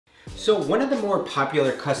So one of the more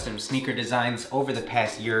popular custom sneaker designs over the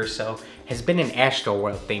past year or so has been an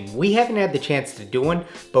ASTROWORLD theme. We haven't had the chance to do one,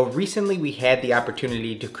 but recently we had the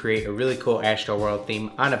opportunity to create a really cool ASTROWORLD theme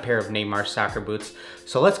on a pair of Neymar soccer boots.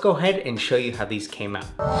 So let's go ahead and show you how these came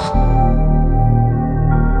out.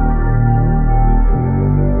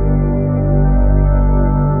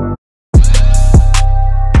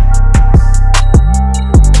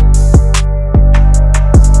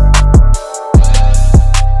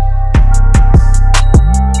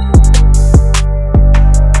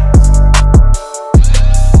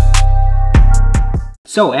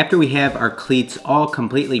 So after we have our cleats all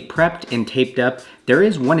completely prepped and taped up, there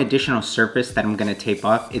is one additional surface that I'm going to tape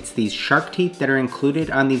off. It's these shark teeth that are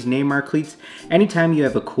included on these Neymar cleats. Anytime you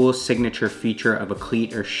have a cool signature feature of a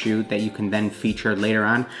cleat or shoe that you can then feature later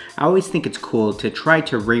on, I always think it's cool to try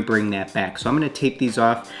to re-bring that back. So I'm going to tape these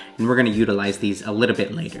off and we're going to utilize these a little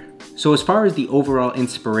bit later. So as far as the overall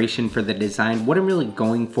inspiration for the design, what I'm really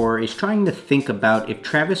going for is trying to think about if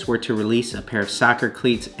Travis were to release a pair of soccer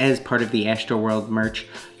cleats as part of the ASTROWORLD merch,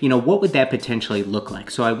 you know, what would that potentially look like?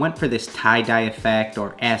 So I went for this tie-dye effect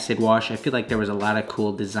or acid wash. I feel like there was a lot of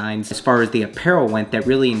cool designs as far as the apparel went that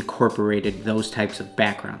really incorporated those types of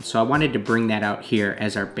backgrounds. So I wanted to bring that out here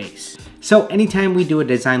as our base. So anytime we do a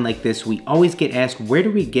design like this, we always get asked, where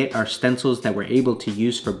do we get our stencils that we're able to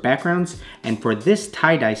use for backgrounds? And for this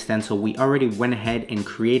tie-dye stencil, we already went ahead and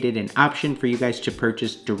created an option for you guys to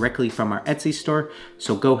purchase directly from our Etsy store.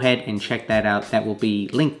 So go ahead and check that out. That will be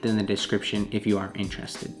linked in the description if you are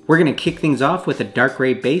interested. We're gonna kick things off with a dark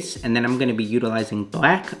gray base, and then I'm gonna be utilizing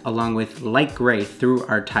black along with light gray through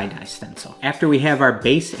our tie-dye stencil. After we have our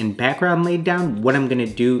base and background laid down, what I'm gonna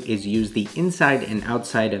do is use the inside and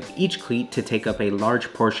outside of each cleat to take up a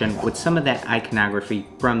large portion with some of that iconography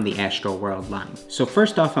from the ASTROWORLD line. So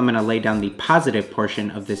first off, I'm gonna lay down the positive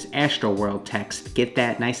portion of this ASTROWORLD text, get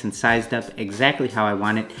that nice and sized up exactly how I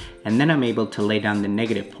want it, and then I'm able to lay down the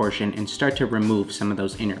negative portion and start to remove some of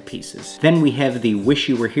those inner pieces. Then we have the Wish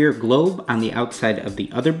You Were Here globe on the outside of the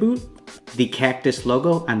other boot, the cactus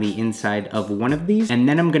logo on the inside of one of these, and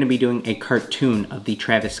then I'm gonna be doing a cartoon of the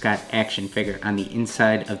Travis Scott action figure on the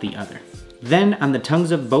inside of the other. Then on the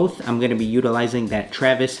tongues of both, I'm gonna be utilizing that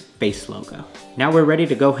Travis base logo. Now we're ready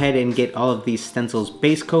to go ahead and get all of these stencils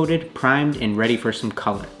base coated, primed, and ready for some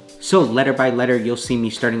color. So letter by letter, you'll see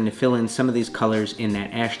me starting to fill in some of these colors in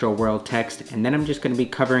that ASTROWORLD text, and then I'm just gonna be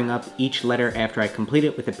covering up each letter after I complete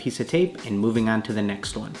it with a piece of tape and moving on to the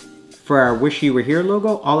next one. For our Wish You Were Here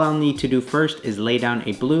logo, all I'll need to do first is lay down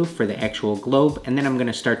a blue for the actual globe, and then I'm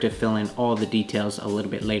gonna start to fill in all the details a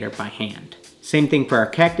little bit later by hand. Same thing for our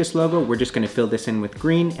cactus logo, we're just gonna fill this in with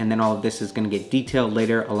green, and then all of this is gonna get detailed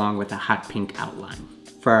later along with a hot pink outline.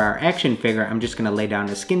 For our action figure, I'm just gonna lay down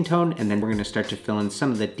a skin tone, and then we're gonna start to fill in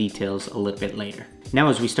some of the details a little bit later. Now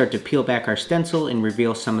as we start to peel back our stencil and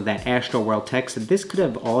reveal some of that ASTROWORLD text, this could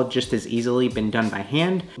have all just as easily been done by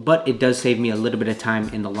hand, but it does save me a little bit of time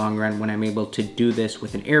in the long run when I'm able to do this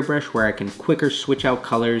with an airbrush where I can quicker switch out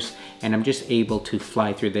colors, and I'm just able to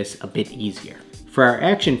fly through this a bit easier. For our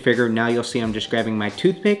action figure, now you'll see I'm just grabbing my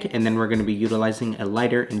toothpick, and then we're gonna be utilizing a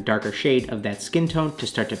lighter and darker shade of that skin tone to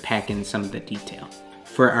start to pack in some of the detail.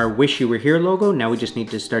 For our Wish You Were Here logo, now we just need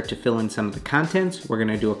to start to fill in some of the contents. We're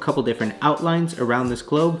gonna do a couple different outlines around this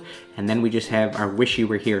globe, and then we just have our Wish You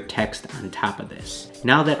Were Here text on top of this.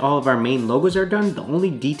 Now that all of our main logos are done, the only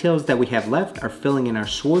details that we have left are filling in our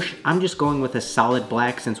swoosh. I'm just going with a solid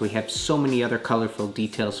black since we have so many other colorful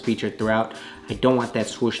details featured throughout. I don't want that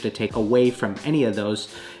swoosh to take away from any of those.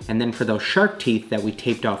 And then for those shark teeth that we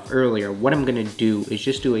taped off earlier, what I'm gonna do is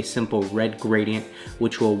just do a simple red gradient,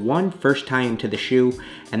 which will first tie into the shoe,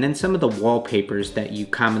 and then some of the wallpapers that you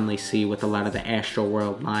commonly see with a lot of the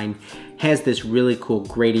ASTROWORLD line has this really cool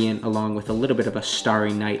gradient along with a little bit of a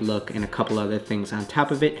starry night look and a couple other things on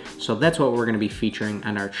top of it. So that's what we're gonna be featuring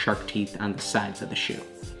on our shark teeth on the sides of the shoe.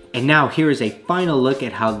 And now here is a final look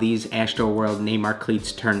at how these ASTROWORLD Neymar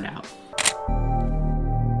cleats turned out.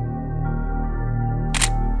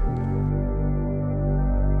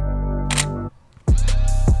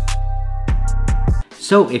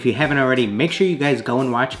 So if you haven't already, make sure you guys go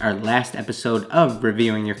and watch our last episode of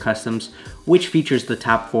Reviewing Your Customs, which features the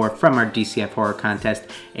top 4 from our DCF horror contest,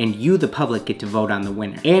 and you, the public, get to vote on the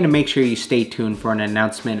winner. And make sure you stay tuned for an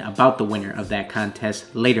announcement about the winner of that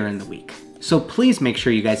contest later in the week. So please make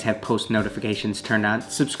sure you guys have post notifications turned on,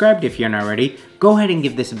 subscribed if you're not already, go ahead and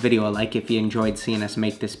give this video a like if you enjoyed seeing us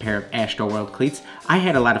make this pair of ASTROWORLD cleats. I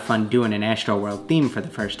had a lot of fun doing an ASTROWORLD theme for the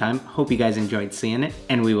first time. Hope you guys enjoyed seeing it,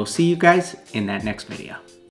 and we will see you guys in that next video.